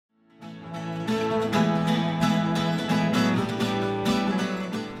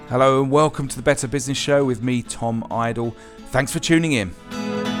Hello and welcome to the Better Business Show with me, Tom Idle. Thanks for tuning in.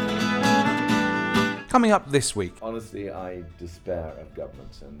 Coming up this week. Honestly, I despair of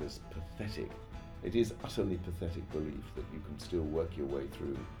governments and this it is utterly pathetic belief that you can still work your way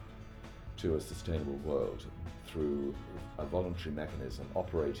through to a sustainable world through a voluntary mechanism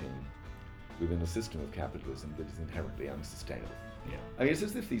operating within a system of capitalism that is inherently unsustainable. Yeah. I mean, it's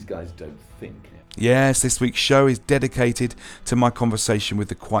as if these guys don't think. Yes, this week's show is dedicated to my conversation with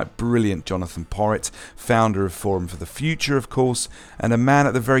the quite brilliant Jonathon Porritt, founder of Forum for the Future, of course, and a man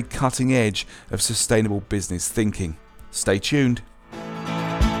at the very cutting edge of sustainable business thinking. Stay tuned.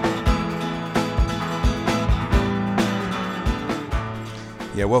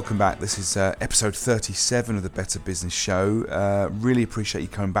 Yeah, welcome back. This is episode 37 of the Better Business Show. Really appreciate you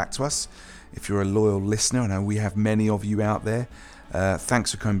coming back to us. If you're a loyal listener, I know we have many of you out there.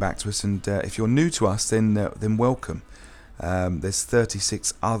 Thanks for coming back to us, and if you're new to us, then welcome. There's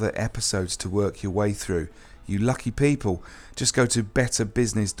 36 other episodes to work your way through. You lucky people. Just go to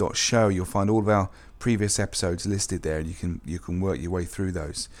betterbusiness.show. You'll find all of our previous episodes listed there, and you can work your way through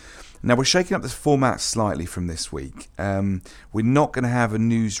those. Now, we're shaking up the format slightly from this week. We're not going to have a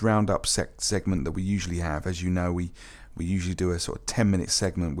news roundup segment that we usually have. As you know, we usually do a sort of 10-minute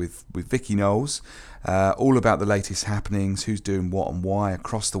segment with Vicky Knowles, all about the latest happenings, who's doing what and why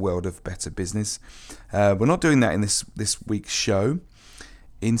across the world of better business. We're not doing that in this week's show.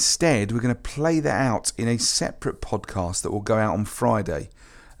 Instead, we're going to play that out in a separate podcast that will go out on Friday.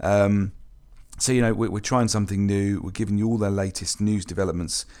 So, we're trying something new. We're giving you all the latest news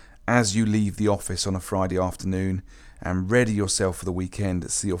developments as you leave the office on a Friday afternoon, and ready yourself for the weekend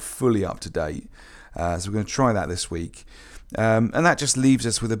so you're fully up to date. So we're going to try that this week. And that just leaves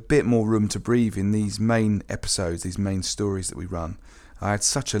us with a bit more room to breathe in these main episodes, these main stories that we run. I had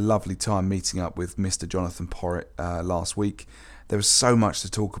such a lovely time meeting up with Mr. Jonathon Porritt last week. There was so much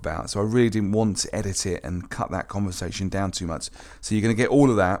to talk about, so I really didn't want to edit it and cut that conversation down too much. So you're going to get all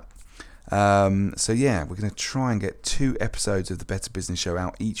of that. We're going to try and get 2 episodes of the Better Business Show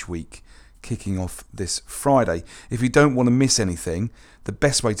out each week, kicking off this Friday. If you don't want to miss anything, the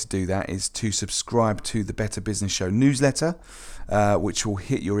best way to do that is to subscribe to the Better Business Show newsletter, which will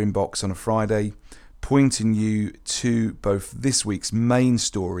hit your inbox on a Friday, pointing you to both this week's main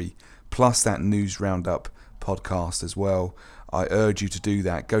story plus that news roundup podcast as well. I urge you to do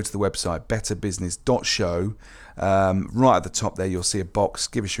that. Go to the website betterbusiness.show. Right at the top there, you'll see a box.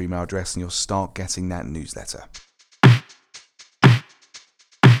 Give us your email address and you'll start getting that newsletter.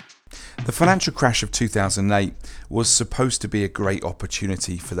 The financial crash of 2008 was supposed to be a great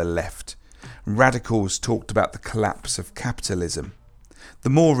opportunity for the left. Radicals talked about the collapse of capitalism.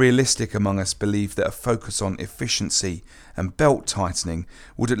 The more realistic among us believed that a focus on efficiency and belt tightening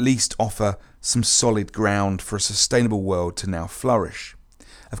would at least offer some solid ground for a sustainable world to now flourish.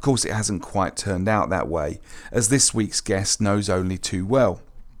 Of course, it hasn't quite turned out that way, as this week's guest knows only too well.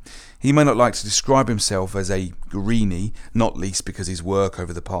 He may not like to describe himself as a greenie, not least because his work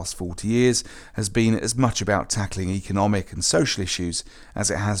over the past 40 years has been as much about tackling economic and social issues as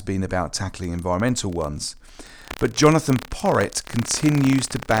it has been about tackling environmental ones. But Jonathon Porritt continues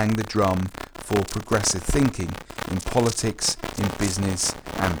to bang the drum for progressive thinking in politics, in business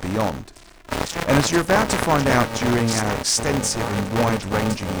and beyond. And as you're about to find out during our extensive and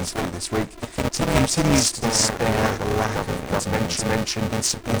wide-ranging interview this week, he continues to despair at the lack of government intervention in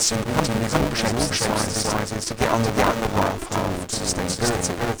supporting companies of all shapes and sizes to get on the right path towards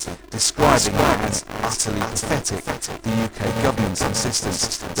sustainability, describing as utterly pathetic the UK government's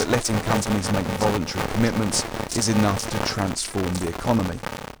insistence that letting companies make voluntary commitments is enough to transform the economy.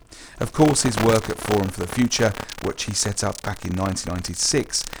 Of course, his work at Forum for the Future, which he set up back in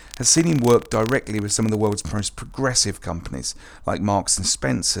 1996, has seen him work directly with some of the world's most progressive companies, like Marks and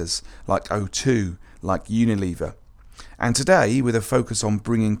Spencer's, like O2, like Unilever. And today, with a focus on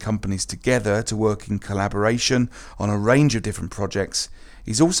bringing companies together to work in collaboration on a range of different projects,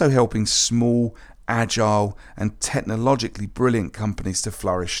 he's also helping small, agile and technologically brilliant companies to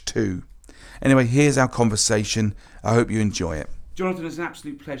flourish too. Anyway, here's our conversation. I hope you enjoy it. Jonathon, it's an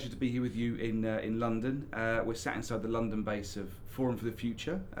absolute pleasure to be here with you in London. We're sat inside the London base of Forum for the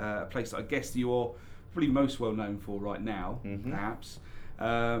Future, a place that I guess you're probably most well known for right now, perhaps.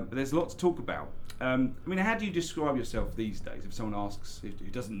 But there's a lot to talk about. How do you describe yourself these days? If someone asks, who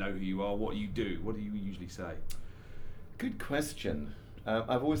doesn't know who you are, what you do, what do you usually say? Good question.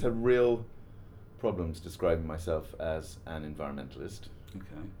 I've always had real problems describing myself as an environmentalist.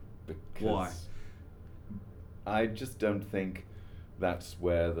 Okay. Because why? I just don't think that's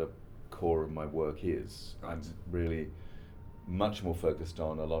where the core of my work is. Right. I'm really much more focused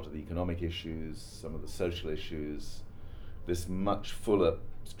on a lot of the economic issues, some of the social issues, this much fuller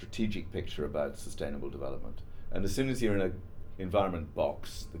strategic picture about sustainable development. And as soon as you're in an environment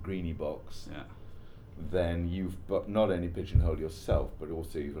box, the greenie box, then you've not only pigeonholed yourself, but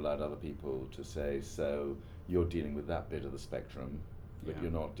also you've allowed other people to say, so you're dealing with that bit of the spectrum, but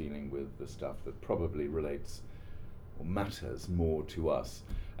you're not dealing with the stuff that probably relates or matters more to us.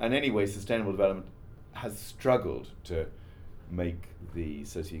 And anyway, sustainable development has struggled to make the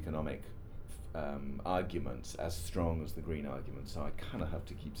socioeconomic arguments as strong as the green argument, so I kind of have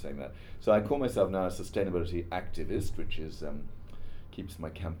to keep saying that. So I call myself now a sustainability activist, which is keeps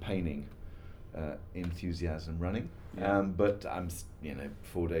my campaigning enthusiasm running. But I'm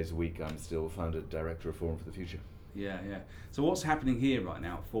 4 days a week I'm still founder director of Forum for the Future. So what's happening here right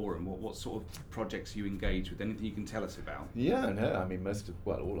now at Forum? What sort of projects you engage with? Anything you can tell us about? I mean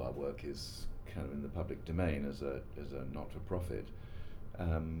all our work is kind of in the public domain as a not-for-profit.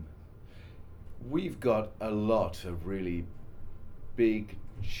 We've got a lot of really big,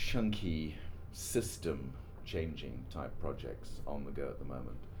 chunky, system-changing type projects on the go at the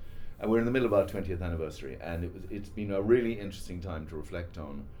moment. And we're in the middle of our 20th anniversary, and it's been a really interesting time to reflect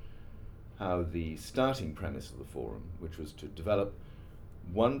on how the starting premise of the Forum, which was to develop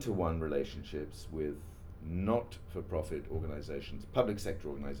one-to-one relationships with not-for-profit organizations, public sector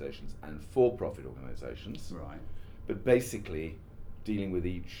organizations, and for-profit organizations, right, but basically dealing with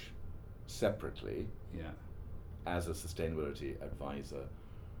each separately as a sustainability advisor,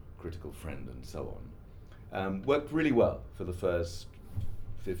 critical friend, and so on. Worked really well for the first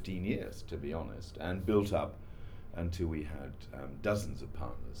 15 years, to be honest, and built up until we had dozens of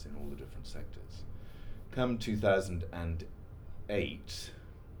partners in all the different sectors. Come 2008,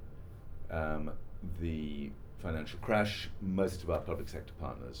 the financial crash, most of our public sector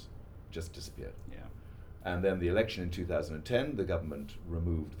partners just disappeared. And then the election in 2010, the government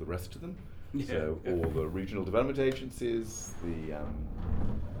removed the rest of them. All the regional development agencies, the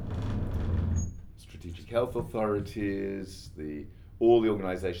strategic health authorities, all the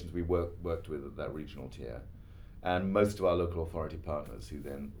organizations we worked with at that regional tier, and most of our local authority partners who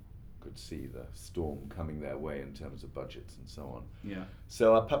then could see the storm coming their way in terms of budgets and so on.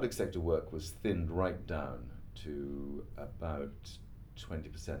 So our public sector work was thinned right down to about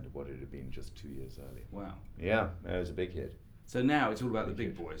 20% of what it had been just 2 years earlier. Wow. Yeah, it was a big hit. So now it's all about the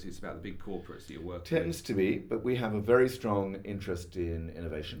big boys, it's about the big corporates that you're working with. Tends to be, but we have a very strong interest in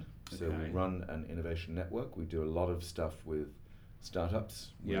innovation. So we run an innovation network. We do a lot of stuff with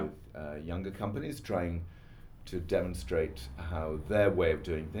startups, with younger companies, trying to demonstrate how their way of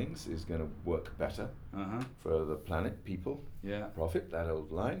doing things is going to work better for the planet, people, profit, that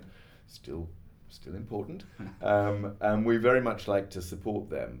old line, still important. And we very much like to support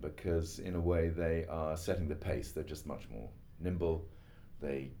them because in a way they are setting the pace. They're just much more nimble.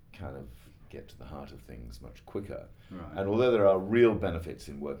 They kind of get to the heart of things much quicker. Right. And although there are real benefits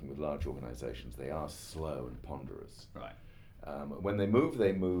in working with large organizations, they are slow and ponderous. Right. When they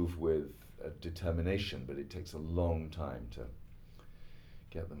move with determination, but it takes a long time to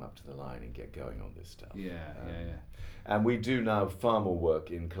get them up to the line and get going on this stuff. And we do now far more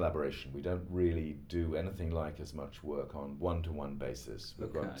work in collaboration. We don't really do anything like as much work on one-to-one basis.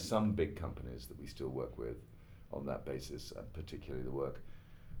 We've got some big companies that we still work with on that basis, particularly the work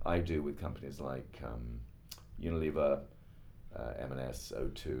I do with companies like Unilever, M&S,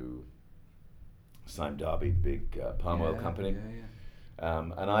 O2, Sime Darby, big palm oil company.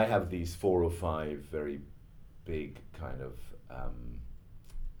 And I have these 4 or 5 very big kind of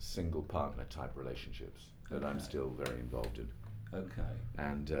single partner type relationships that I'm still very involved in.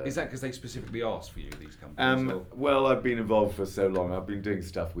 And is that because they specifically asked for you, these companies? Well, I've been involved for so long. I've been doing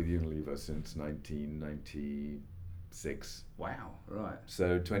stuff with Unilever since 1996. Wow, right.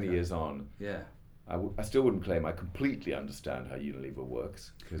 So 20 years on. I still wouldn't claim I completely understand how Unilever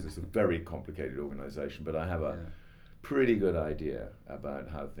works because it's a very complicated organization, but I have a pretty good idea about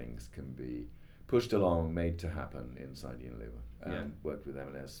how things can be pushed along, made to happen inside Unilever. Worked with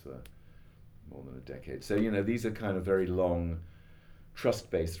M&S for more than a decade. So, these are kind of very long,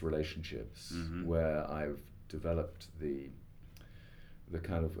 trust-based relationships where I've developed the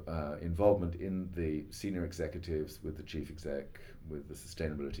kind of involvement in the senior executives with the chief exec, with the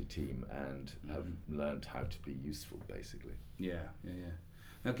sustainability team, and have learned how to be useful, basically.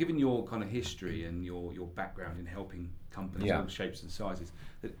 Now, given your kind of history and your background in helping companies of all shapes and sizes,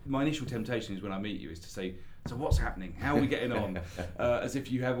 my initial temptation is when I meet you is to say, so what's happening? How are we getting on? As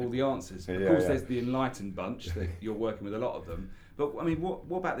if you have all the answers. Of course, there's the enlightened bunch that you're working with a lot of them. But I mean,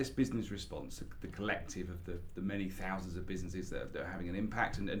 what about this business response, the collective of the many thousands of businesses that are having an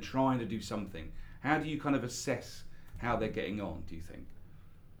impact and trying to do something? How do you kind of assess how they're getting on, do you think?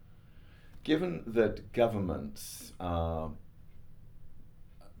 Given that governments are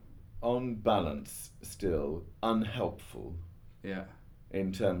on balance, still unhelpful Yeah.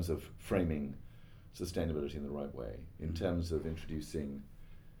 in terms of framing sustainability in the right way, in terms of introducing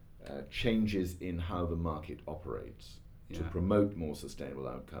changes in how the market operates to promote more sustainable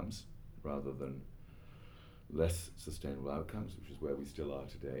outcomes rather than less sustainable outcomes, which is where we still are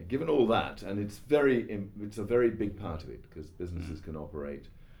today. Given all that, and it's a very big part of it, because businesses can operate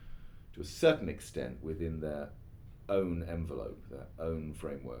to a certain extent within their own envelope, their own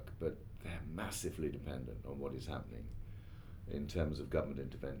framework, but they're massively dependent on what is happening in terms of government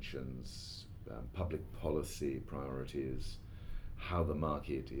interventions, public policy priorities, how the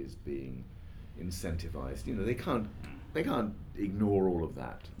market is being incentivized. You know, they can't ignore all of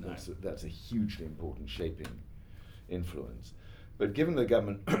that. No. That's a hugely important shaping influence. But given the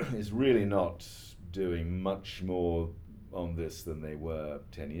government is really not doing much more on this than they were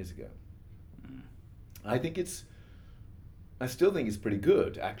 10 years ago, I still think it's pretty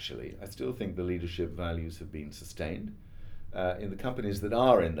good, actually. I still think the leadership values have been sustained. In the companies that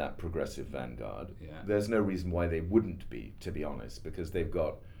are in that progressive vanguard, there's no reason why they wouldn't be, to be honest, because they've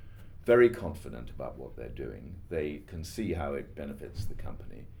got very confident about what they're doing. They can see how it benefits the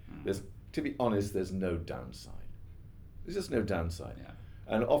company. To be honest, there's no downside. There's just no downside. Yeah.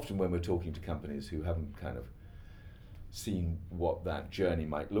 And often when we're talking to companies who haven't kind of seen what that journey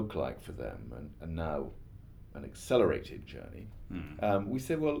might look like for them, and now an accelerated journey, we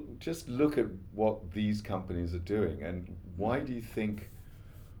say, well, just look at what these companies are doing, and why do you think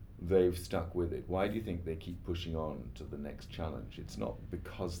they've stuck with it? Why do you think they keep pushing on to the next challenge? It's not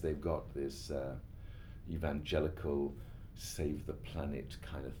because they've got this evangelical save the planet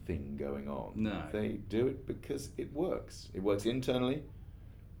kind of thing going on. No. They do it because it works. It works internally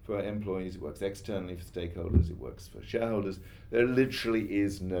for employees, it works externally for stakeholders, it works for shareholders. There literally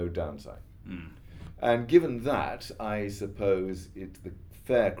is no downside. And given that, I suppose the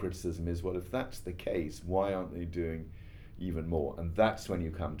fair criticism is, well, if that's the case, why aren't they doing even more? And that's when you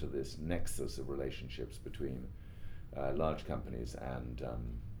come to this nexus of relationships between large companies and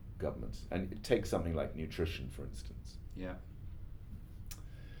governments. And it takes something like nutrition, for instance. Yeah.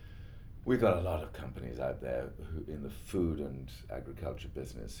 We've got a lot of companies out there in the food and agriculture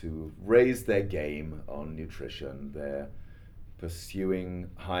business who raised their game on nutrition. They're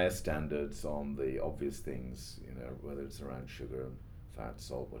pursuing higher standards on the obvious things, you know, whether it's around sugar, fat,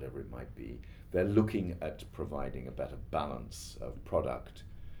 salt, whatever it might be. They're looking at providing a better balance of product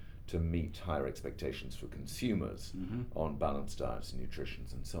to meet higher expectations for consumers on balanced diets and nutrition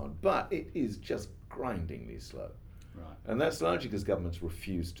and so on. But it is just grindingly slow. Right. And that's largely because governments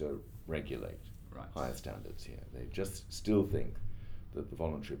refuse to regulate higher standards here. They just still think that the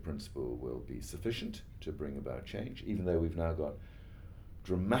voluntary principle will be sufficient to bring about change, even though we've now got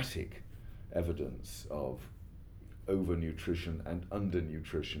dramatic evidence of overnutrition and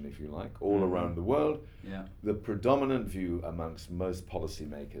undernutrition, if you like, all around the world. Yeah. The predominant view amongst most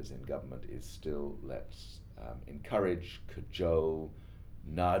policymakers in government is still let's encourage, cajole,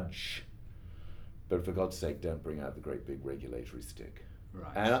 nudge, but for God's sake, don't bring out the great big regulatory stick.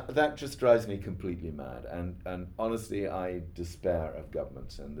 Right. And that just drives me completely mad. And honestly, I despair of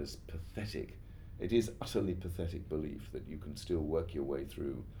governments and this it is utterly pathetic belief that you can still work your way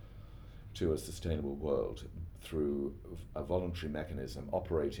through to a sustainable world through a voluntary mechanism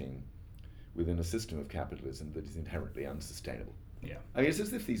operating within a system of capitalism that is inherently unsustainable. Yeah. I mean, it's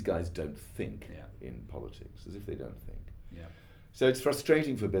as if these guys don't think in politics, as if they don't think. Yeah. So it's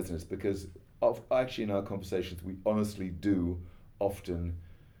frustrating for business because actually in our conversations we honestly do often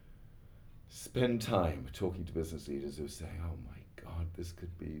spend time talking to business leaders who are saying, oh my God, this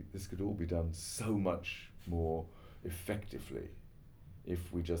could all be done so much more effectively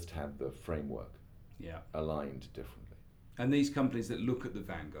if we just had the framework aligned differently. And these companies that look at the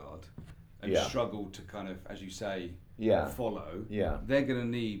vanguard and struggle to kind of, as you say, follow, they're going to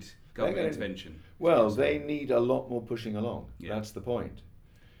need government intervention. Well, they need a lot more pushing along. Yeah. That's the point.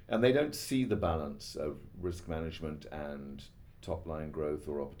 And they don't see the balance of risk management and top-line growth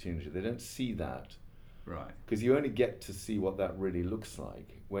or opportunity. They don't see that. Right. Because you only get to see what that really looks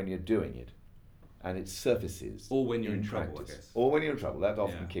like when you're doing it. And it surfaces. Or when you're in practice. trouble, I guess. Or when you're in trouble. That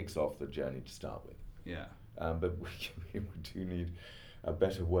often kicks off the journey to start with. Yeah. But we do need a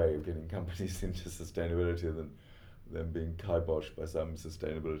better way of getting companies into sustainability than them being kiboshed by some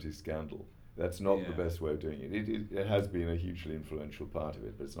sustainability scandal. That's not the best way of doing it. It has been a hugely influential part of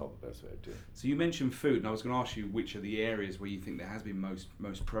it, but it's not the best way of doing it. So you mentioned food, and I was going to ask you which are the areas where you think there has been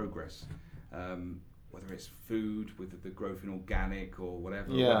most progress, whether it's food with the growth in organic or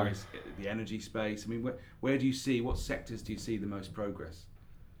whatever, whether it's the energy space. I mean, where do you see, what sectors do you see the most progress?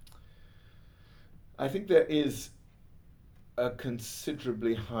 I think there is a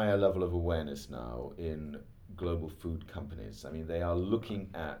considerably higher level of awareness now in global food companies. I mean, they are looking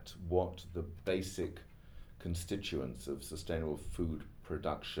at what the basic constituents of sustainable food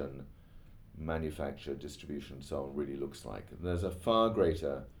production, manufacture, distribution, and so on really looks like. And there's a far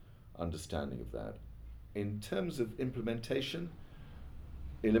greater understanding of that. In terms of implementation,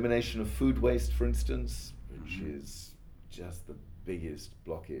 elimination of food waste, for instance, which is just the biggest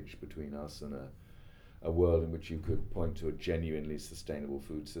blockage between us and a world in which you could point to a genuinely sustainable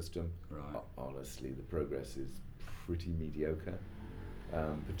food system. Right. Honestly, the progress is pretty mediocre,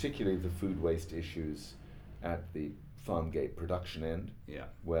 particularly the food waste issues at the farm gate production end,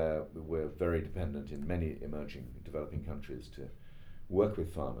 where we're very dependent in many emerging developing countries to work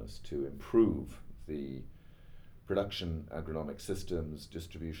with farmers to improve the production agronomic systems,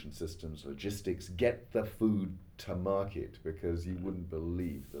 distribution systems, logistics, get the food to market, because you wouldn't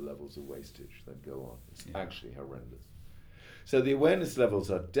believe the levels of wastage that go on. It's actually horrendous. So the awareness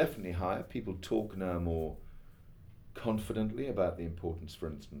levels are definitely higher. People talk now more confidently about the importance, for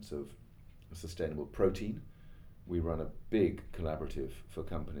instance, of sustainable protein. We run a big collaborative for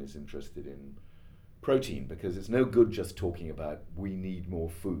companies interested in protein, because it's no good just talking about we need more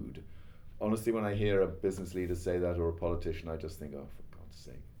food. Honestly, when I hear a business leader say that, or a politician, I just think, oh, for God's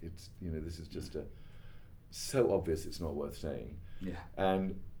sake, it's, this is just so obvious it's not worth saying. Yeah.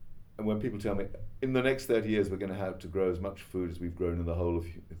 And when people tell me, in the next 30 years we're going to have to grow as much food as we've grown in the whole of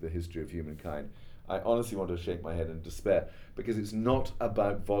the history of humankind, I honestly want to shake my head in despair, because it's not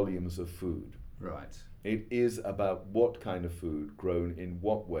about volumes of food. Right. It is about what kind of food grown in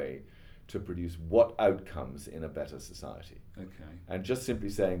what way to produce what outcomes in a better society. Okay. And just simply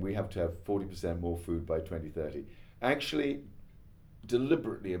saying we have to have 40% more food by 2030 actually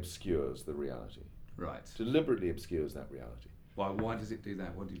deliberately obscures the reality. Right. Deliberately obscures that reality. Why does it do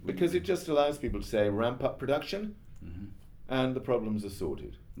that? Because it just allows people to say ramp up production, and the problems are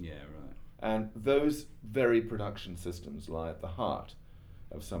sorted. Yeah, right. And those very production systems lie at the heart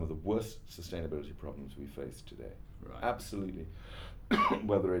of some of the worst sustainability problems we face today. Right. Absolutely.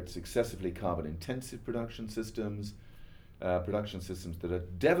 Whether it's excessively carbon-intensive production systems that are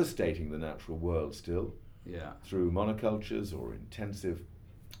devastating the natural world still, through monocultures or intensive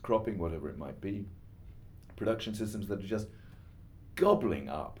cropping, whatever it might be. Production systems that are just gobbling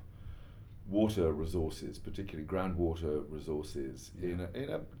up water resources, particularly groundwater resources, in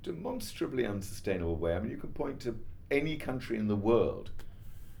a demonstrably unsustainable way. I mean, you can point to any country in the world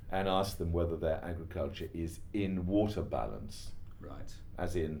and ask them whether their agriculture is in water balance. Right.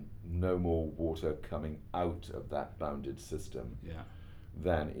 As in no more water coming out of that bounded system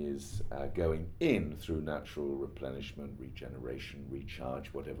than is going in through natural replenishment, regeneration, recharge,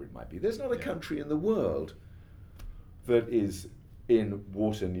 whatever it might be. There's not a country in the world that is in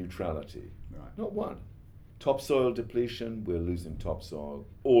water neutrality. Right. Not one. Topsoil depletion, we're losing topsoil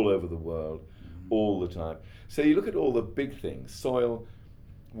all over the world, all the time. So you look at all the big things: soil,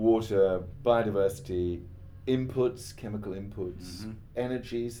 water, biodiversity, inputs, chemical inputs,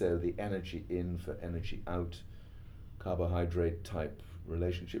 energy, so the energy in for energy out, carbohydrate type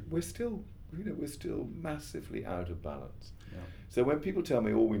relationship. We're still massively out of balance. Yeah. So when people tell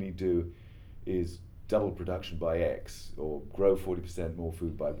me all we need to do is double production by X or grow 40% more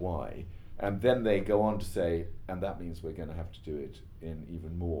food by Y, and then they go on to say, and that means we're going to have to do it in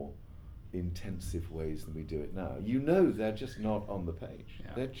even more intensive ways than we do it now. They're just not on the page.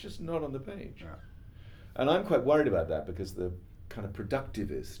 Yeah. They're just not on the page. Yeah. And I'm quite worried about that, because the kind of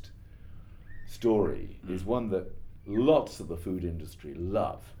productivist story is one that lots of the food industry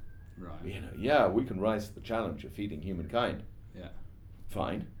love. Right. We can rise to the challenge of feeding humankind. Yeah.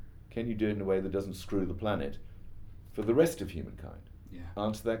 Fine. Can you do it in a way that doesn't screw the planet for the rest of humankind? Yeah.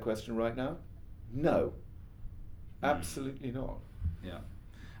 Answer that question right now? No. Absolutely not. Yeah.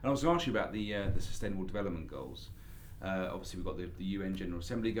 And I was going to ask you about the Sustainable Development Goals. Obviously, we've got the UN General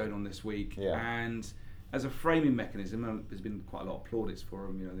Assembly going on this week, and as a framing mechanism, there's been quite a lot of plaudits for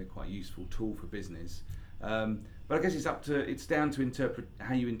them. They're quite a useful tool for business. But I guess it's down to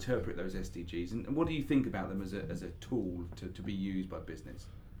how you interpret those SDGs, and what do you think about them as a tool to be used by business?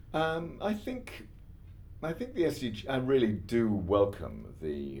 I think the SDG. I really do welcome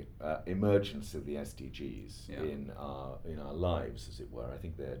the emergence of the SDGs in our lives, as it were. I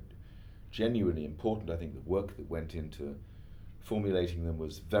think they're genuinely important. I think the work that went into formulating them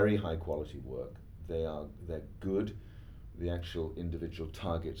was very high quality work. They're good. The actual individual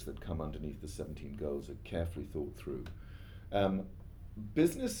targets that come underneath the 17 goals are carefully thought through.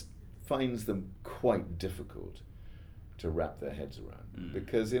 Business finds them quite difficult to wrap their heads around,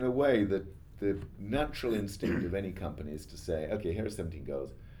 because in a way the natural instinct of any company is to say, okay, here are 17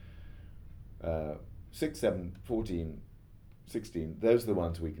 goals, 6, 7, 14 16, those are the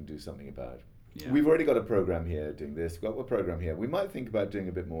ones we can do something about. Yeah. We've already got a program here doing this, we've got a program here. We might think about doing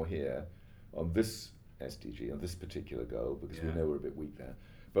a bit more here on this SDG, on this particular goal, because we know we're a bit weak there.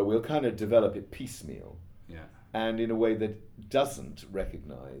 But we'll kind of develop it piecemeal. Yeah. And in a way that doesn't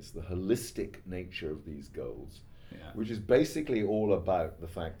recognize the holistic nature of these goals, which is basically all about the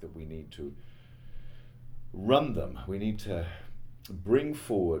fact that we need to run them. We need to bring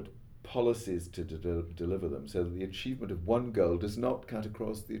forward policies to deliver them so that the achievement of one goal does not cut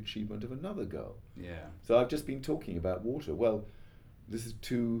across the achievement of another goal. Yeah. So I've just been talking about water. Well, this is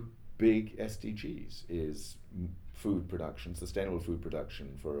two big SDGs, is food production, sustainable food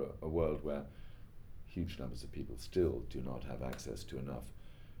production for a world where huge numbers of people still do not have access to enough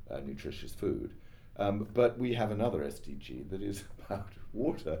nutritious food. But we have another SDG that is about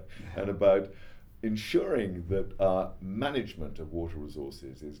water and about ensuring that our management of water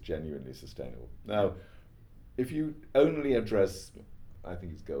resources is genuinely sustainable. Now, if you only address, I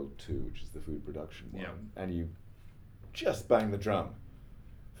think it's goal 2, which is the food production one, and you just bang the drum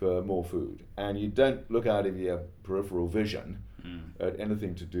for more food, and you don't look out of your peripheral vision at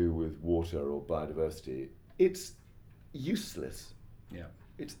anything to do with water or biodiversity, it's useless. Yeah.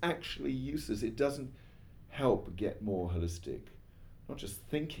 It's actually useless. It doesn't help get more holistic, not just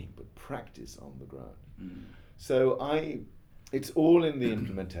thinking, but practice on the ground. So it's all in the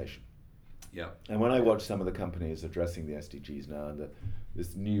implementation. Yeah. And when I watch some of the companies addressing the SDGs now, and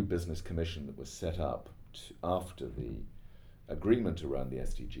this new business commission that was set up after the agreement around the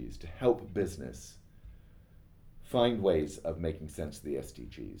SDGs to help business find ways of making sense of the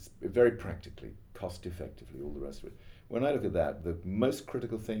SDGs, very practically, cost effectively, all the rest of it. When I look at that, the most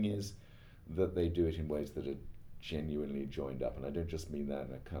critical thing is that they do it in ways that are genuinely joined up. And I don't just mean that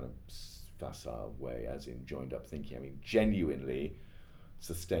in a kind of facile way, as in joined up thinking. I mean genuinely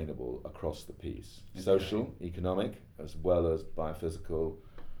sustainable across the piece. Okay. Social, economic, as well as biophysical,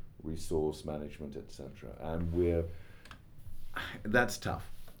 resource management, etc. And that's tough.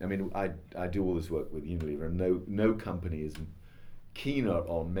 I mean, I do all this work with Unilever, and no company is keener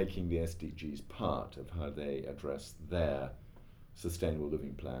on making the SDGs part of how they address their sustainable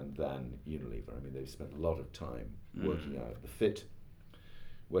living plan than Unilever. I mean, they've spent a lot of time working out the fit,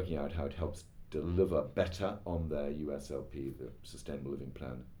 working out how it helps deliver better on their USLP, the Sustainable Living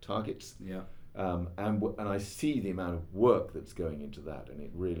Plan targets. Yeah. And I see the amount of work that's going into that, and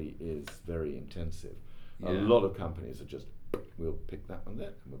it really is very intensive. Yeah. A lot of companies are just, we'll pick that one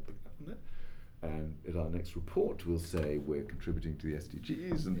there, and we'll pick that one there. And at our next report, we'll say we're contributing to the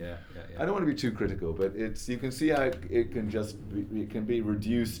SDGs. And I don't want to be too critical, but you can see how it can be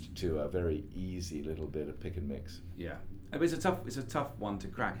reduced to a very easy little bit of pick and mix. Yeah, but it's a tough one to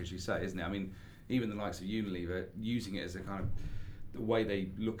crack, as you say, isn't it? I mean, even the likes of Unilever using it as a kind of the way they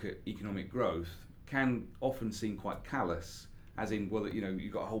look at economic growth can often seem quite callous. As in, well,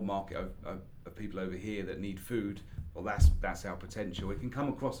 you've got a whole market of people over here that need food. Well, that's our potential. It can come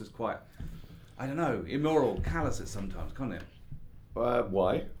across as quite, I don't know, immoral, callous at sometimes, can't it?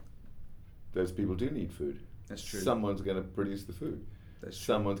 Why? Those people do need food. That's true. Someone's going to produce the food. That's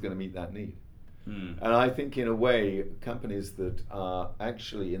true. Someone's going to meet that need. And I think, in a way, companies that are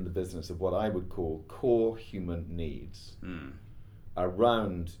actually in the business of what I would call core human needs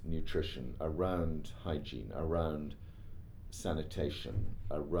around nutrition, around hygiene, around sanitation,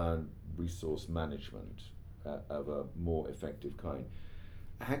 around resource management of a more effective kind,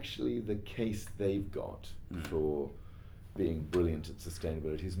 actually the case they've got for being brilliant at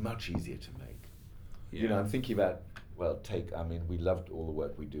sustainability is much easier to make. Yeah. I'm thinking about, we loved all the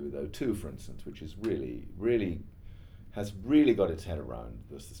work we do with O2, for instance, which is has really got its head around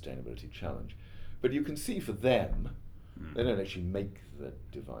the sustainability challenge. But you can see for them, they don't actually make the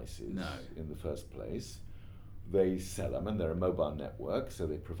devices in the first place. They sell them, and they're a mobile network, so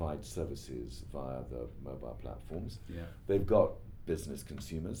they provide services via the mobile platforms. Yeah. They've got business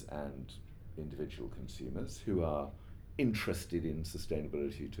consumers and individual consumers who are interested in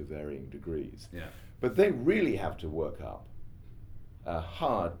sustainability to varying degrees. Yeah. But they really have to work up a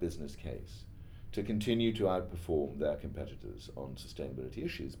hard business case to continue to outperform their competitors on sustainability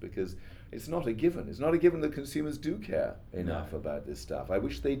issues, because it's not a given. It's not a given that consumers do care enough about this stuff. I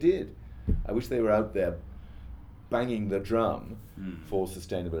wish they did. I wish they were out there banging the drum for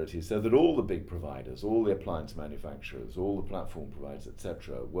sustainability, so that all the big providers, all the appliance manufacturers, all the platform providers,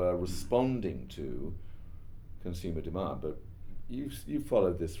 etc., were responding to consumer demand. But you've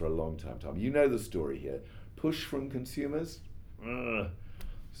followed this for a long time, Tom. You know the story here. Push from consumers,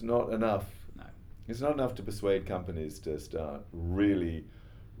 it's not enough. No. It's not enough to persuade companies to start really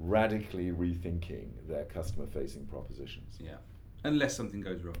radically rethinking their customer-facing propositions. Yeah, unless something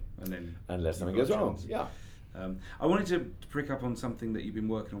goes wrong, and then unless something goes wrong. Yeah. I wanted to pick up on something that you've been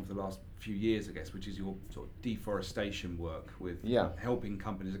working on for the last few years, I guess, which is your sort of deforestation work with helping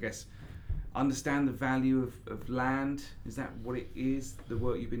companies, I guess, understand the value of land. Is that what it is, the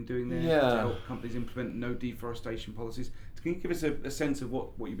work you've been doing there to help companies implement no deforestation policies? Can you give us a sense of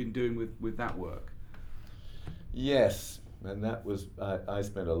what you've been doing with that work? Yes, and that was, I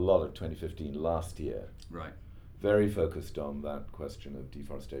spent a lot of 2015 last year very focused on that question of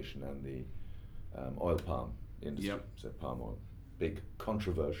deforestation and the oil palm industry, so palm oil, big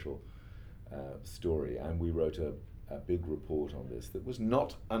controversial story, and we wrote a big report on this that was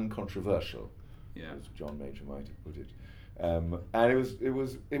not uncontroversial, as John Major might have put it, and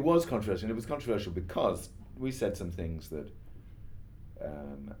it was controversial, and it was controversial because we said some things that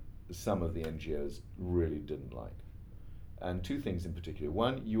some of the NGOs really didn't like, and two things in particular.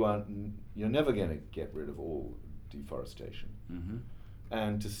 One, you're never going to get rid of all deforestation. Mm-hmm.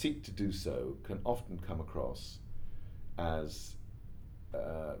 And to seek to do so can often come across as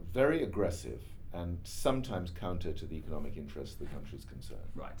very aggressive and sometimes counter to the economic interests of the countries concerned.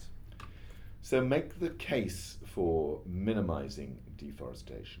 Right. So make the case for minimizing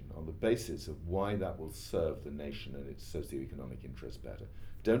deforestation on the basis of why that will serve the nation and its socio-economic interests better.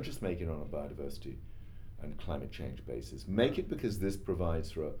 Don't just make it on a biodiversity and climate change basis. Make it because this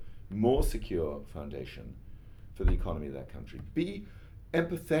provides for a more secure foundation for the economy of that country. Be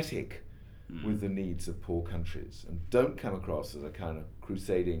empathetic with the needs of poor countries, and don't come across as a kind of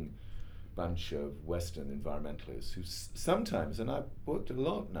crusading bunch of Western environmentalists who sometimes, and I've worked a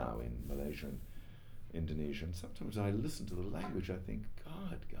lot now in Malaysia and Indonesia, and sometimes I listen to the language, I think,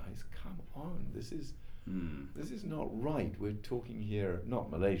 God, guys, come on, this is not right. We're talking here,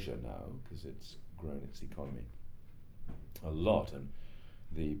 not Malaysia now, because it's grown its economy a lot, and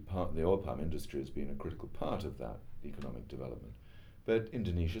the oil palm industry has been a critical part of that economic development. But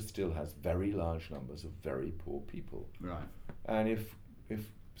Indonesia still has very large numbers of very poor people. Right. And if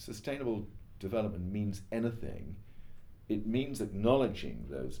sustainable development means anything, it means acknowledging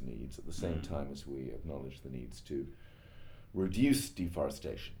those needs at the same time as we acknowledge the needs to reduce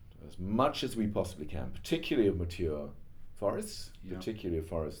deforestation as much as we possibly can, particularly of mature forests, particularly of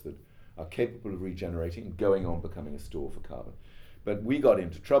forests that are capable of regenerating and going on becoming a store for carbon. But we got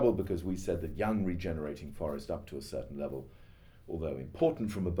into trouble because we said that young regenerating forest up to a certain level, although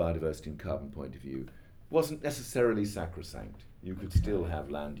important from a biodiversity and carbon point of view, wasn't necessarily sacrosanct. You could still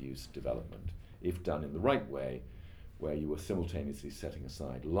have land use development if done in the right way, where you were simultaneously setting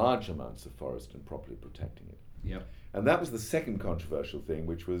aside large amounts of forest and properly protecting it. Yep. And that was the second controversial thing,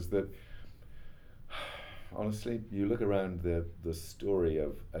 which was that, honestly, you look around the story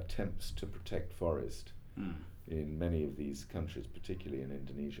of attempts to protect forest in many of these countries, particularly in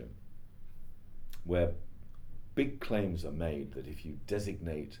Indonesia, where big claims are made that if you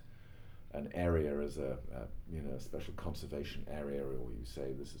designate an area as a special conservation area, or you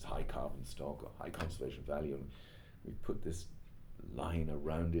say this is high carbon stock or high conservation value, and we put this line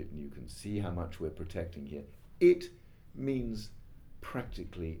around it and you can see how much we're protecting here, it means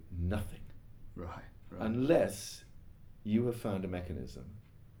practically nothing. Right. Unless you have found a mechanism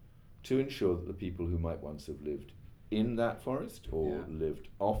to ensure that the people who might once have lived in that forest or lived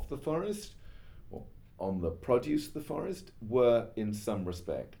off the forest or on the produce of the forest were in some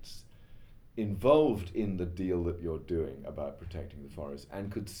respects involved in the deal that you're doing about protecting the forest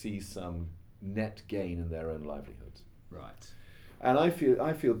and could see some net gain in their own livelihoods. Right. And I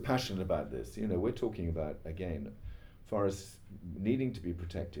feel passionate about this. We're talking about, again, forests needing to be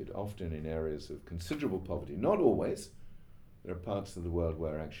protected, often in areas of considerable poverty. Not always. There are parts of the world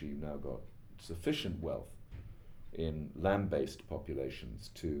where actually you've now got sufficient wealth in land-based populations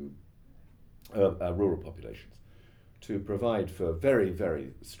to rural populations to provide for very,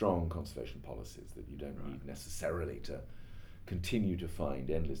 very strong conservation policies that you don't need necessarily to continue to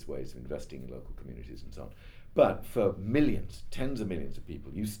find endless ways of investing in local communities and so on. But for millions, tens of millions of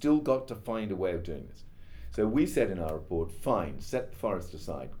people, you still got to find a way of doing this. So we said in our report, fine, set the forest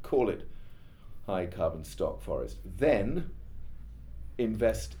aside, call it high carbon stock forest, then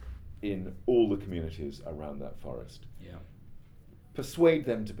invest in all the communities around that forest. Yeah. Persuade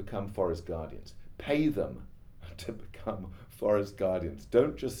them to become forest guardians. Pay them to become forest guardians.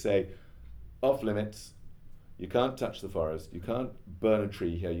 Don't just say, off limits, you can't touch the forest, you can't burn a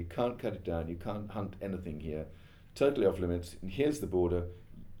tree here, you can't cut it down, you can't hunt anything here, totally off limits, and here's the border.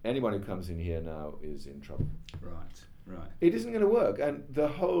 Anyone who comes in here now is in trouble. Right. It isn't going to work, and the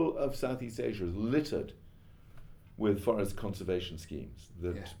whole of Southeast Asia is littered with forest conservation schemes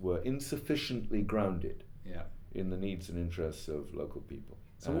that were insufficiently grounded in the needs and interests of local people.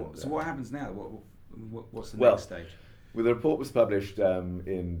 So what happens now? What's the next stage? Well, the report was published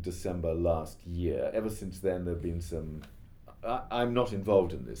in December last year. Ever since then, there have been some... I'm not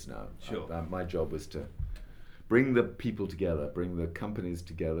involved in this now. Sure. My job was to bring the people together, bring the companies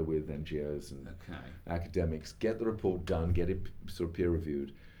together with NGOs and academics, get the report done, get it sort of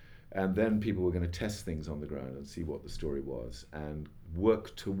peer-reviewed, and then people were going to test things on the ground and see what the story was and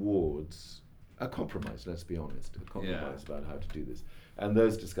work towards a compromise, let's be honest, a compromise about how to do this. And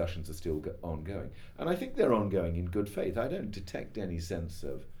those discussions are still ongoing. And I think they're ongoing in good faith. I don't detect any sense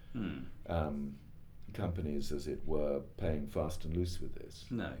of companies, as it were, playing fast and loose with this.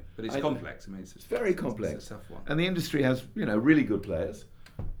 No, but it's complex. I mean, it's very complex. It's a tough one. And the industry has, really good players,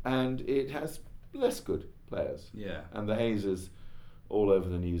 and it has less good players. Yeah. And the haze is all over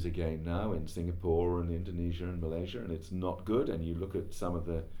the news again now in Singapore and Indonesia and Malaysia, and it's not good. And you look at some of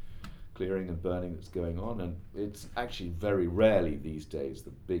the clearing and burning that's going on, and it's actually very rarely these days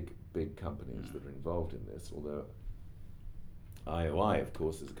the big companies that are involved in this, although IOI, of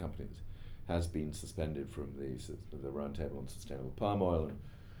course, is a company that has been suspended from the Roundtable on Sustainable Palm Oil and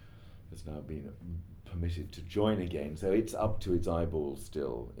has now been permitted to join again. So it's up to its eyeballs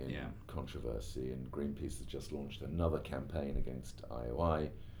still in controversy, and Greenpeace has just launched another campaign against IOI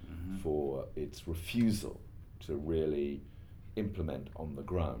for its refusal to really implement on the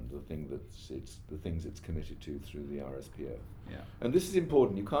ground the things it's committed to through the RSPO. Yeah. And this is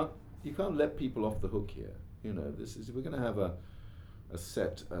important. You can't let people off the hook here. We're going to have a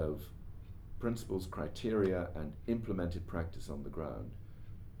set of principles, criteria, and implemented practice on the ground.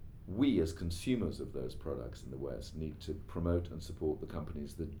 We, as consumers of those products in the West, need to promote and support the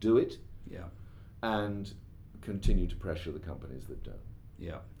companies that do it, and continue to pressure the companies that don't.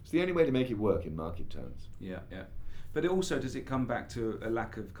 Yeah, it's the only way to make it work in market terms. Yeah. But does it come back to a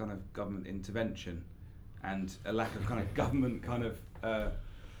lack of kind of government intervention, and a lack of kind of government kind of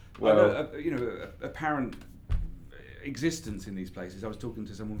apparent existence in these places? I was talking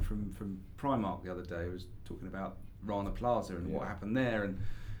to someone from Primark the other day who was talking about Rana Plaza and what happened there, and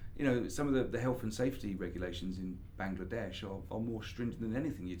some of the health and safety regulations in Bangladesh are more stringent than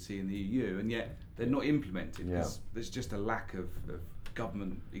anything you'd see in the EU, and yet they're not implemented. There's just a lack of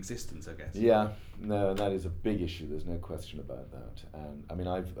government existence, I guess. Yeah, no, and that is a big issue. There's no question about that. And I mean,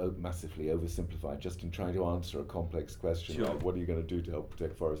 I've massively oversimplified just in trying to answer a complex question. Sure. Like, what are you going to do to help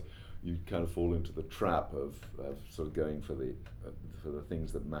protect forests? You kind of fall into the trap of sort of going for the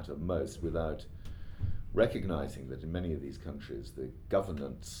things that matter most without recognizing that in many of these countries the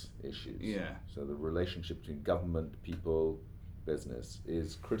governance issues, so the relationship between government, people, business,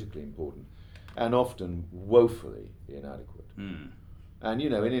 is critically important and often woefully inadequate. And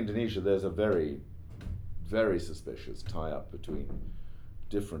in Indonesia there's a very, very suspicious tie-up between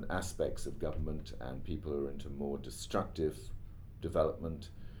different aspects of government and people who are into more destructive development.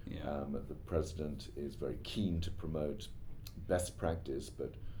 The president is very keen to promote best practice,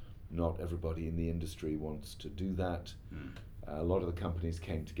 but not everybody in the industry wants to do that. A lot of the companies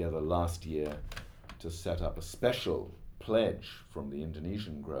came together last year to set up a special pledge from the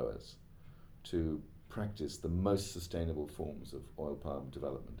Indonesian growers to practice the most sustainable forms of oil palm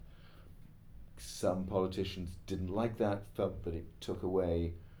development. Some politicians didn't like that, felt that it took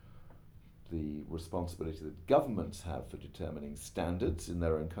away the responsibility that governments have for determining standards in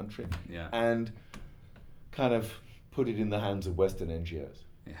their own country, and kind of put it in the hands of Western NGOs.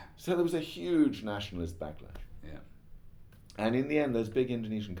 So there was a huge nationalist backlash. And in the end, those big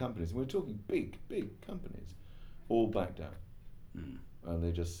Indonesian companies, and we're talking big companies, all backed down. And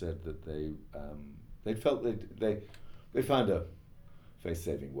they just said that they felt that they found a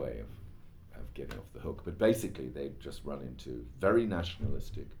face-saving way of getting off the hook. But basically, they'd just run into very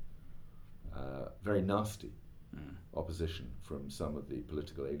nationalistic, very nasty opposition from some of the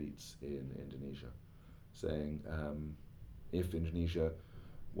political elites in Indonesia, saying if Indonesia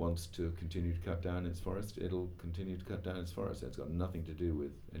wants to continue to cut down its forest, it'll continue to cut down its forest. It's got nothing to do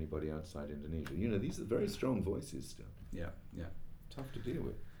with anybody outside Indonesia. These are very strong voices still. Yeah. Tough to deal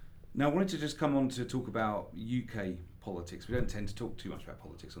with. Now, I wanted to just come on to talk about UK politics. We don't tend to talk too much about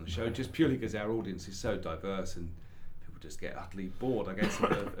politics on the show, just purely because our audience is so diverse and people just get utterly bored, I guess,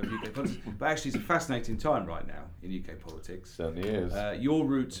 of UK politics. But actually, it's a fascinating time right now in UK politics. Certainly is. Your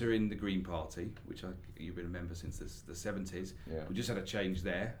roots are in the Green Party, which you've been a member since the 70s. We just had a change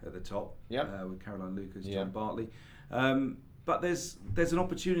there at the top with Caroline Lucas, John Bartley. But there's an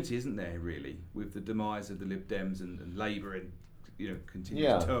opportunity, isn't there, really, with the demise of the Lib Dems and Labour and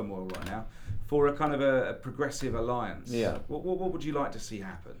continuous turmoil right now, for a kind of a progressive alliance. What would you like to see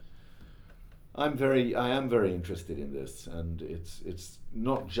happen? I am very interested in this, and it's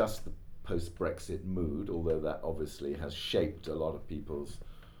not just the post-Brexit mood, although that obviously has shaped a lot of people's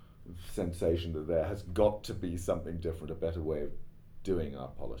sensation that there has got to be something different, a better way of doing our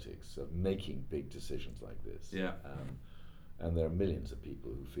politics, of making big decisions like this. Yeah. And there are millions of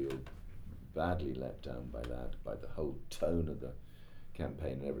people who feel badly let down by that, by the whole tone of the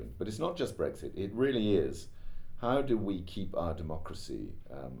campaign and everything. But it's not just Brexit, it really is. How do we keep our democracy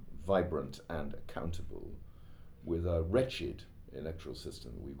vibrant and accountable with a wretched electoral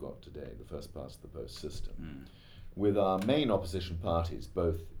system that we've got today, the first past the post system, with our main opposition parties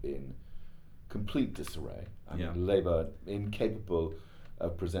both in complete disarray. I mean, Labour incapable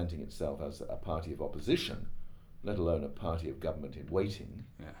of presenting itself as a party of opposition, let alone a party of government in waiting,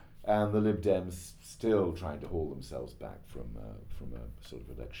 and the Lib Dems still trying to haul themselves back from a sort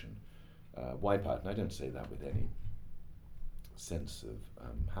of election wipeout. And I don't say that with any sense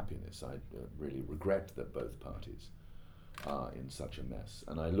of happiness. I really regret that both parties are in such a mess.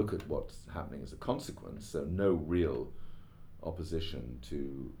 And I look at what's happening as a consequence, so no real opposition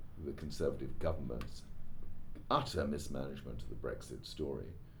to the Conservative government's utter mismanagement of the Brexit story.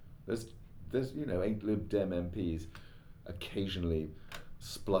 There's 8 Lib Dem MPs occasionally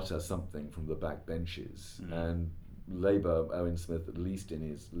splutter something from the back benches, and Labour, Owen Smith, at least in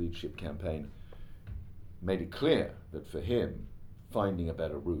his leadership campaign, made it clear that for him, finding a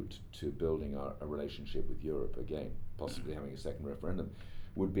better route to building a relationship with Europe again, possibly having a second referendum,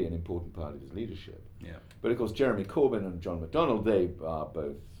 would be an important part of his leadership. Yeah. But of course, Jeremy Corbyn and John McDonnell, they are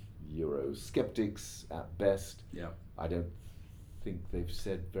both Euro-skeptics at best. Yeah. I don't think they've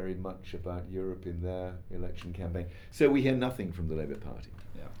said very much about Europe in their election campaign. So we hear nothing from the Labour Party,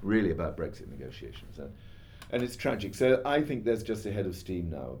 really, about Brexit negotiations. And it's tragic. So I think there's just a head of steam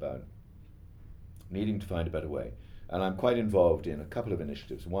now about needing to find a better way. And I'm quite involved in a couple of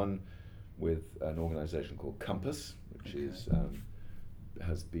initiatives. One with an organisation called Compass, which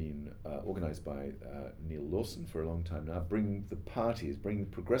has been organised by Neil Lawson for a long time now, bringing the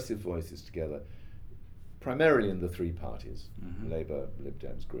progressive voices together, primarily in the three parties, Labour, Lib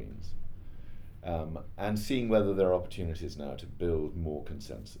Dems, Greens, and seeing whether there are opportunities now to build more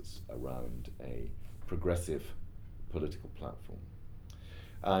consensus around a progressive political platform.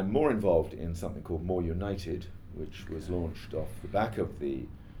 I'm more involved in something called More United, which was launched off the back of the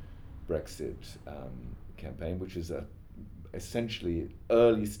Brexit campaign, which is essentially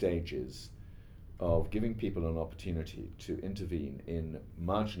early stages of giving people an opportunity to intervene in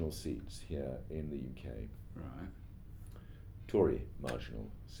marginal seats here in the UK. Right. Tory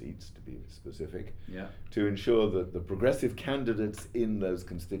marginal seats, to be specific, Yeah. to ensure that the progressive candidates in those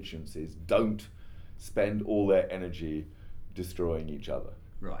constituencies don't spend all their energy destroying each other.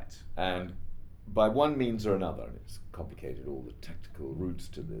 Right. And by one means or another, and it's complicated, all the tactical routes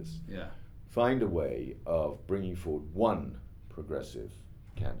to this, find a way of bringing forward one progressive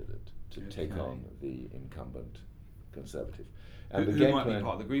candidate to take on the incumbent Conservative. And who the game might plan be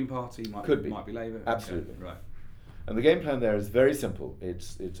part of the Green Party, could might be Labour? Absolutely. Okay. Right. And the game plan there is very simple.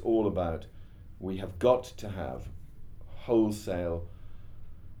 It's all about, we have got to have wholesale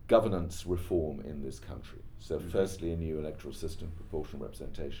governance reform in this country. So firstly, a new electoral system, proportional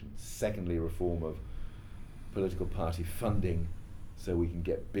representation. Secondly, reform of political party funding so we can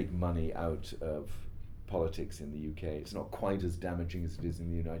get big money out of politics in the UK. It's not quite as damaging as it is in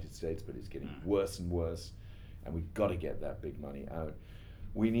the United States, but it's getting worse and worse, and we've got to get that big money out.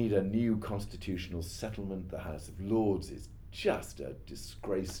 We need a new constitutional settlement. The House of Lords is just a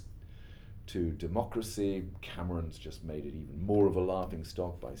disgrace to democracy. Cameron's just made it even more of a laughing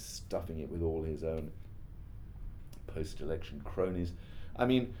stock by stuffing it with all his own post-election cronies. I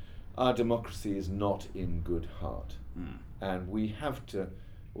mean, our democracy is not in good heart. And we have to,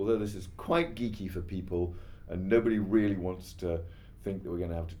 although this is quite geeky for people and nobody really wants to think that we're going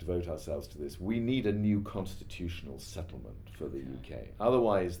to have to devote ourselves to this, we need a new constitutional settlement for the UK.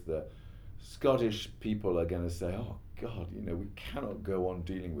 Otherwise, the Scottish people are going to say, oh God, we cannot go on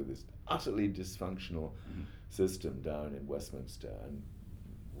dealing with this utterly dysfunctional system down in Westminster. And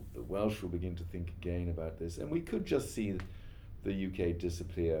the Welsh will begin to think again about this. And we could just see the UK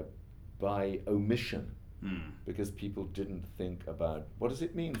disappear by omission, because people didn't think about, what does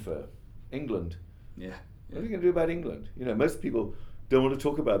it mean for England? What are we going to do about England? Most people don't want to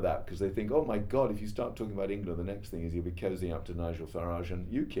talk about that because they think, oh my God, if you start talking about England, the next thing is you'll be cozying up to Nigel Farage and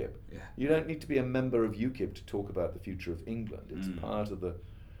UKIP. You don't need to be a member of UKIP to talk about the future of England. It's part of the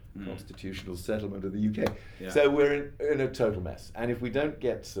constitutional settlement of the UK. So we're in a total mess. And if we don't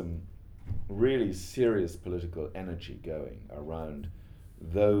get some really serious political energy going around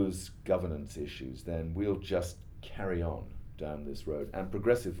those governance issues, then we'll just carry on down this road, and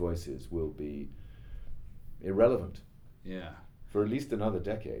progressive voices will be irrelevant for at least another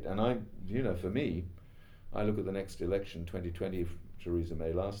decade. And for me, I look at the next election, 2020, Theresa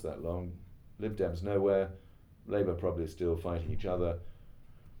May last that long. Lib Dems nowhere. Labour probably still fighting each other.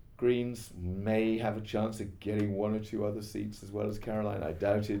 Greens may have a chance of getting one or two other seats as well as Caroline. I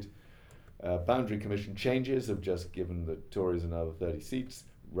doubt it. Boundary Commission changes have just given the Tories another 30 seats,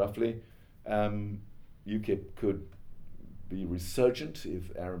 roughly. UKIP could be resurgent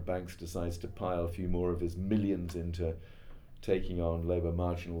if Aaron Banks decides to pile a few more of his millions into taking on Labour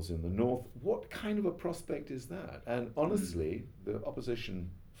marginals in the north. What kind of a prospect is that? And honestly, the opposition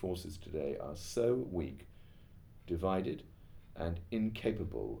forces today are so weak, divided, and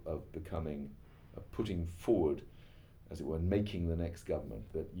incapable of putting forward, as it were, making the next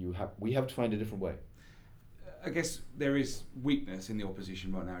government, that we have to find a different way. I guess there is weakness in the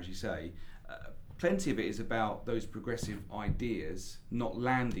opposition right now, as you say. Plenty of it is about those progressive ideas not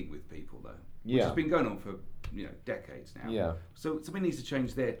landing with people, though, which has been going on for decades now. Yeah. So something needs to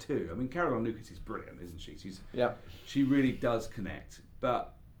change there too. I mean, Caroline Lucas is brilliant, isn't she? She really does connect,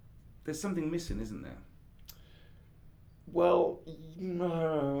 but there's something missing, isn't there? Well,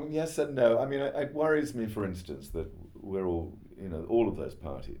 yes and no. I mean, it worries me, for instance, that we're all, all of those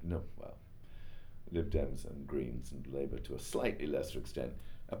parties, Lib Dems and Greens and Labour to a slightly lesser extent,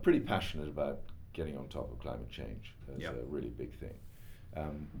 are pretty passionate about getting on top of climate change as a really big thing.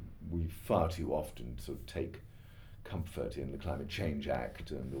 We far too often sort of take comfort in the Climate Change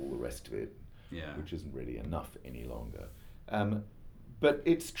Act and all the rest of it, which isn't really enough any longer. But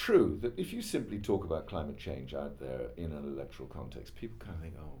it's true that if you simply talk about climate change out there in an electoral context, people kind of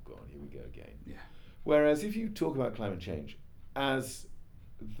think, oh God, here we go again. Yeah. Whereas if you talk about climate change as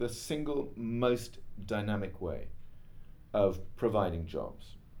the single most dynamic way of providing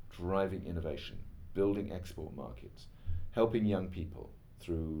jobs, driving innovation, building export markets, helping young people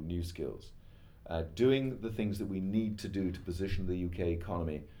through new skills, doing the things that we need to do to position the UK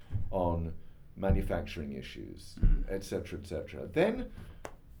economy on manufacturing issues, etc., then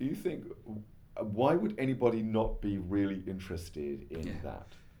you think, why would anybody not be really interested in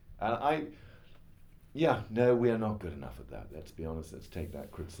that? And we are not good enough at that. Let's be honest. Let's take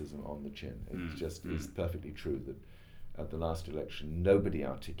that criticism on the chin. It just is perfectly true that at the last election, nobody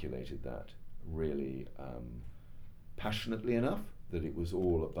articulated that really passionately enough, that it was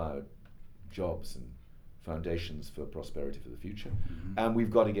all about jobs and foundations for prosperity for the future, and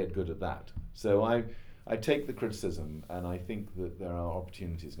we've got to get good at that. So I take the criticism, and I think that there are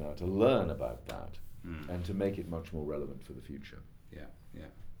opportunities now to learn about that and to make it much more relevant for the future.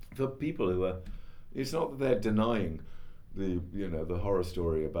 For people who are, it's not that they're denying the horror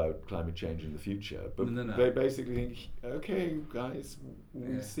story about climate change in the future, but they basically think, okay, guys,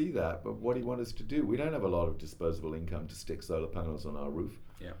 we see that, but what do you want us to do? We don't have a lot of disposable income to stick solar panels on our roof.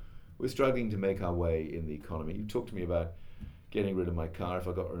 We're struggling to make our way in the economy. You talked to me about getting rid of my car. If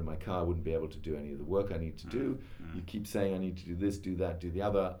I got rid of my car, I wouldn't be able to do any of the work I need to do. You keep saying I need to do this, do that, do the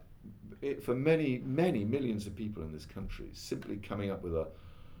other. For many, many millions of people in this country, simply coming up with a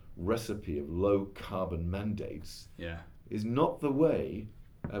recipe of low carbon mandates is not the way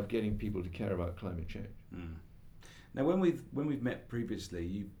of getting people to care about climate change. Now, when we've met previously,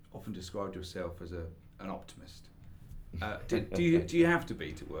 you've often described yourself as an optimist. Do you have to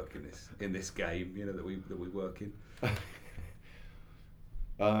be to work in this game that we work in?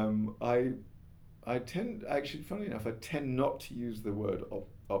 I tend, actually, funny enough, I tend not to use the word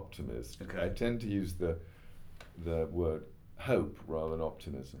optimist. Okay. I tend to use the word hope rather than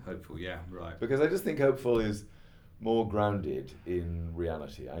optimism. Hopeful, right. Because I just think hopeful is more grounded in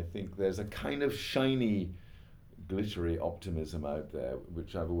reality. I think there's a kind of shiny, glittery optimism out there,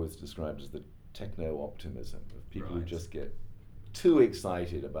 which I've always described as the techno-optimism, of people who just get too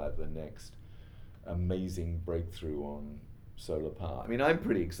excited about the next amazing breakthrough on solar power. I mean, I'm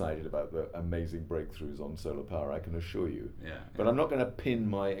pretty excited about the amazing breakthroughs on solar power, I can assure you. But I'm not going to pin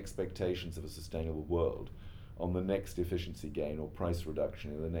my expectations of a sustainable world on the next efficiency gain or price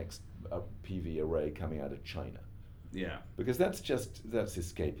reduction in the next PV array coming out of China. Because that's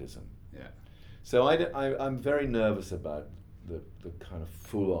escapism. So I'm very nervous about the kind of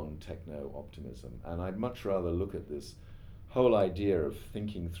full-on techno-optimism, and I'd much rather look at this whole idea of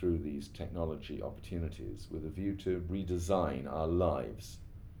thinking through these technology opportunities with a view to redesign our lives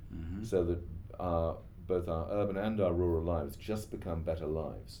so that both our urban and our rural lives just become better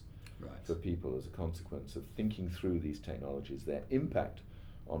lives for people as a consequence of thinking through these technologies, their impact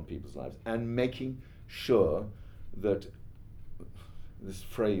on people's lives, and making sure that this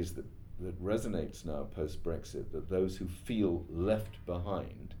phrase that resonates now post-Brexit, that those who feel left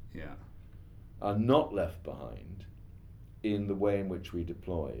behind are not left behind in the way in which we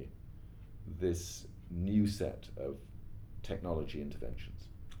deploy this new set of technology interventions.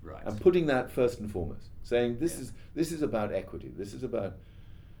 Right. And putting that first and foremost, saying this is about equity, this is about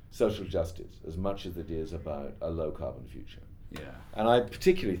social justice as much as it is about a low carbon future. Yeah. And I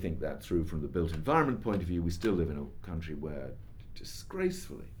particularly think that through from the built environment point of view. We still live in a country where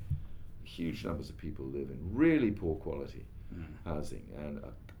disgracefully huge numbers of people live in really poor quality housing and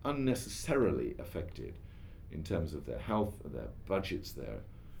are unnecessarily affected in terms of their health, their budgets, their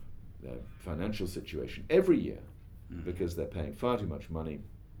financial situation every year because they're paying far too much money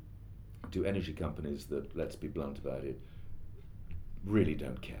to energy companies that, let's be blunt about it, really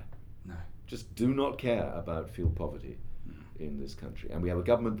don't care. No. Just do not care about fuel poverty in this country. And we have a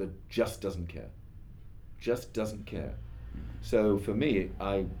government that just doesn't care. Just doesn't care. So for me,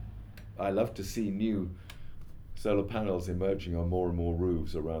 I love to see new solar panels emerging on more and more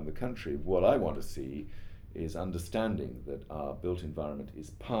roofs around the country. What I want to see is understanding that our built environment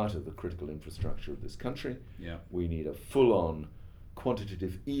is part of the critical infrastructure of this country. Yeah. We need a full-on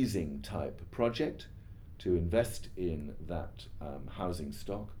quantitative easing type project to invest in that housing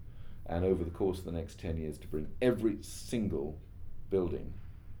stock, and over the course of the next 10 years to bring every single building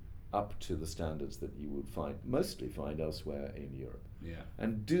up to the standards that you would mostly find elsewhere in Europe. Yeah.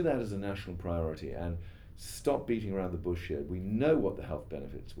 And do that as a national priority and stop beating around the bush here. We know what the health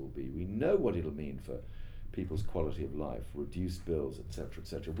benefits will be. We know what it'll mean for people's quality of life, reduced bills, etc.,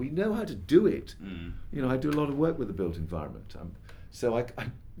 etc. We know how to do it. You know, I do a lot of work with the built environment. So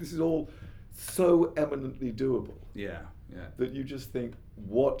this is all so eminently doable. Yeah. Yeah. That you just think,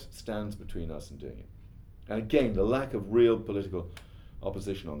 what stands between us and doing it? And again, the lack of real political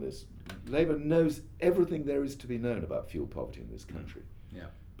opposition on this. Labour knows everything there is to be known about fuel poverty in this country. Yeah.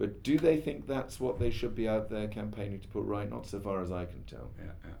 But do they think that's what they should be out there campaigning to put right? Not so far as I can tell.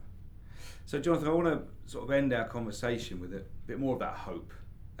 Yeah. Yeah. So, Jonathan, I want to sort of end our conversation with a bit more about hope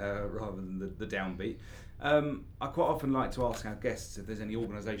rather than the downbeat. I quite often like to ask our guests if there's any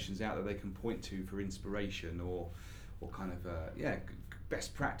organisations out there they can point to for inspiration or kind of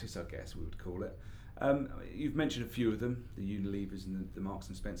best practice, I guess we would call it. You've mentioned a few of them, the Unilevers and the Marks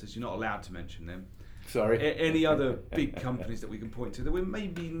and Spencers. You're not allowed to mention them. Sorry. Any other big companies that we can point to that we're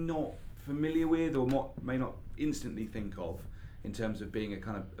maybe not familiar with or may not instantly think of in terms of being a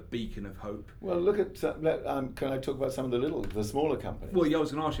kind of a beacon of hope? Well, look at can I talk about some of the smaller companies? Well, yeah, I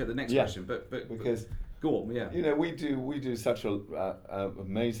was going to ask you at the next question, but because go on, yeah. You know, we do such a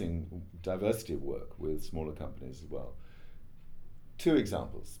amazing diversity of work with smaller companies as well. Two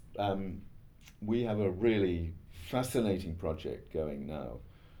examples. We have a really fascinating project going now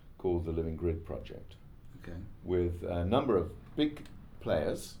called the Living Grid Project. Okay. With a number of big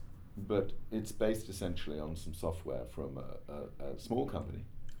players, but it's based essentially on some software from a small company.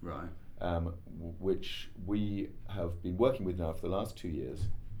 Right. Which we have been working with now for the last 2 years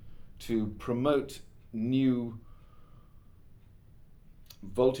to promote new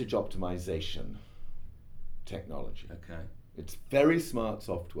voltage optimization technology. Okay. It's very smart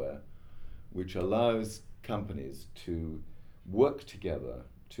software which allows companies to work together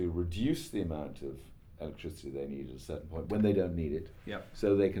to reduce the amount of electricity they need at a certain point when they don't need it. Yep.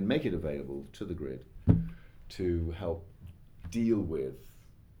 So they can make it available to the grid to help deal with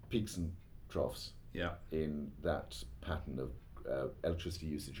peaks and troughs in that pattern of electricity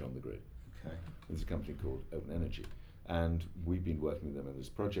usage on the grid. Okay. There's a company called Open Energy, and we've been working with them on this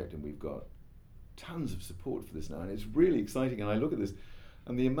project, and we've got tons of support for this now, and it's really exciting. And I look at this,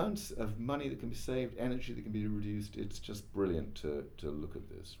 and the amounts of money that can be saved, energy that can be reduced, it's just brilliant to look at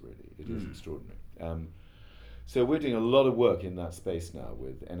this, really. It is extraordinary. So we're doing a lot of work in that space now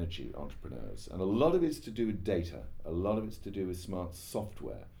with energy entrepreneurs, and a lot of it's to do with data, a lot of it's to do with smart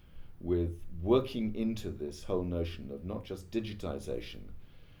software, with working into this whole notion of not just digitization,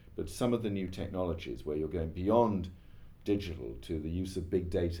 but some of the new technologies where you're going beyond digital to the use of big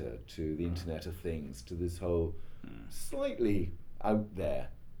data, to the Internet of Things, to this whole slightly out there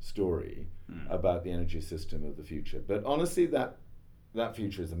story about the energy system of the future. But honestly, that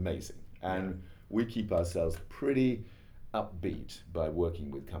future is amazing, and we keep ourselves pretty upbeat by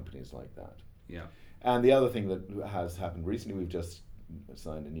working with companies like that. Yeah. And the other thing that has happened recently, we've just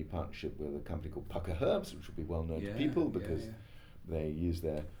signed a new partnership with a company called Pucker Herbs, which will be well known to people because they use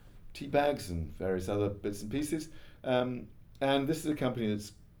their tea bags and various other bits and pieces. And this is a company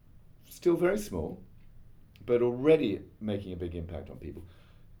that's still very small, but already making a big impact on people.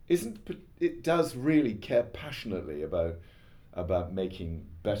 It does really care passionately about making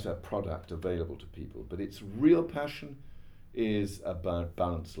better product available to people, but its real passion is about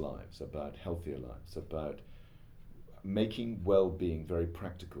balanced lives, about healthier lives, about making well-being very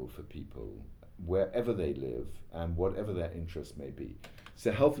practical for people wherever they live and whatever their interests may be.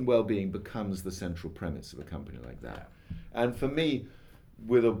 So health and well-being becomes the central premise of a company like that. And for me,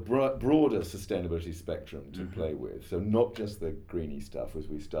 with a broader sustainability spectrum to play with. So not just the greenie stuff as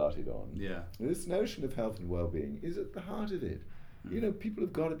we started on. Yeah. This notion of health and well-being is at the heart of it. You know, people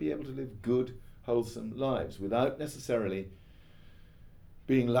have got to be able to live good, wholesome lives without necessarily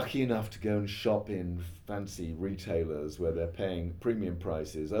being lucky enough to go and shop in fancy retailers where they're paying premium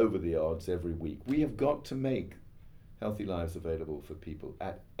prices over the odds every week. We have got to make healthy lives available for people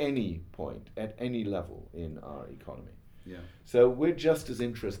at any point, at any level in our economy. Yeah. So we're just as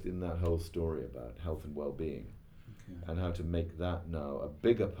interested in that whole story about health and well-being, and how to make that now a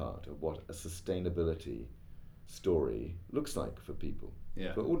bigger part of what a sustainability story looks like for people,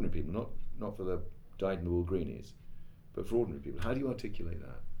 for ordinary people, not for the dyed-in-the-wool greenies, but for ordinary people. How do you articulate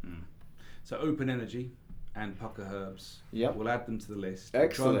that? So open energy and pucker herbs. Yep. We'll add them to the list. Excellent.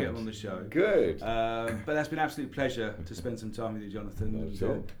 We'll try and get them on the show. Good. But that's been an absolute pleasure to spend some time with you, Jonathan.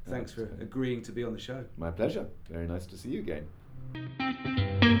 And, thanks for agreeing to be on the show. My pleasure. Very nice to see you again.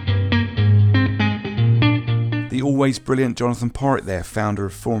 The always brilliant Jonathon Porritt there, founder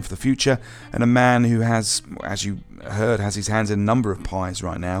of Forum for the Future, and a man who has, as you heard, has his hands in a number of pies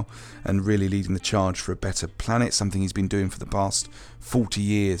right now and really leading the charge for a better planet, something he's been doing for the past 40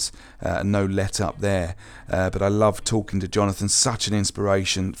 years, no let up there. But I love talking to Jonathon, such an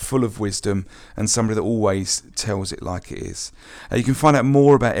inspiration, full of wisdom, and somebody that always tells it like it is. You can find out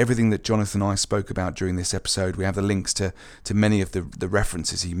more about everything that Jonathon and I spoke about during this episode. We have the links to many of the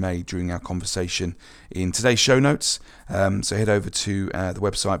references he made during our conversation in today's show notes. So head over to the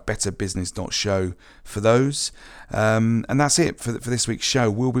website betterbusiness.show for those. And that's it for this week's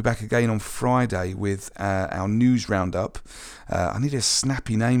show. We'll be back again on Friday with our news roundup. I need a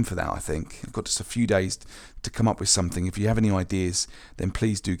snappy name for that, I think. I've got just a few days to come up with something. If you have any ideas, then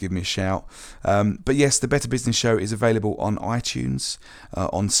please do give me a shout. But yes, the Better Business Show is available on iTunes,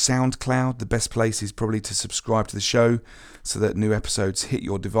 on SoundCloud. The best place is probably to subscribe to the show so that new episodes hit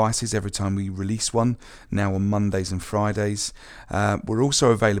your devices every time we release one, now on Mondays and Fridays. We're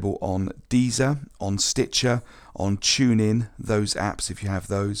also available on Deezer, on Stitcher, on TuneIn, those apps if you have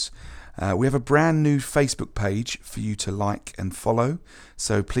those. We have a brand new Facebook page for you to like and follow,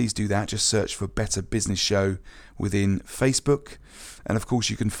 so please do that. Just search for Better Business Show within Facebook. And of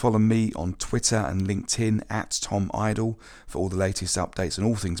course you can follow me on Twitter and LinkedIn at Tom Idle for all the latest updates on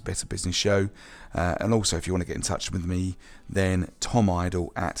all things Better Business Show. And also if you want to get in touch with me, then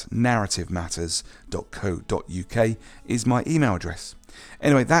tomidle@narrativematters.co.uk is my email address.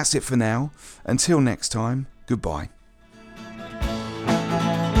 Anyway, that's it for now. Until next time, goodbye.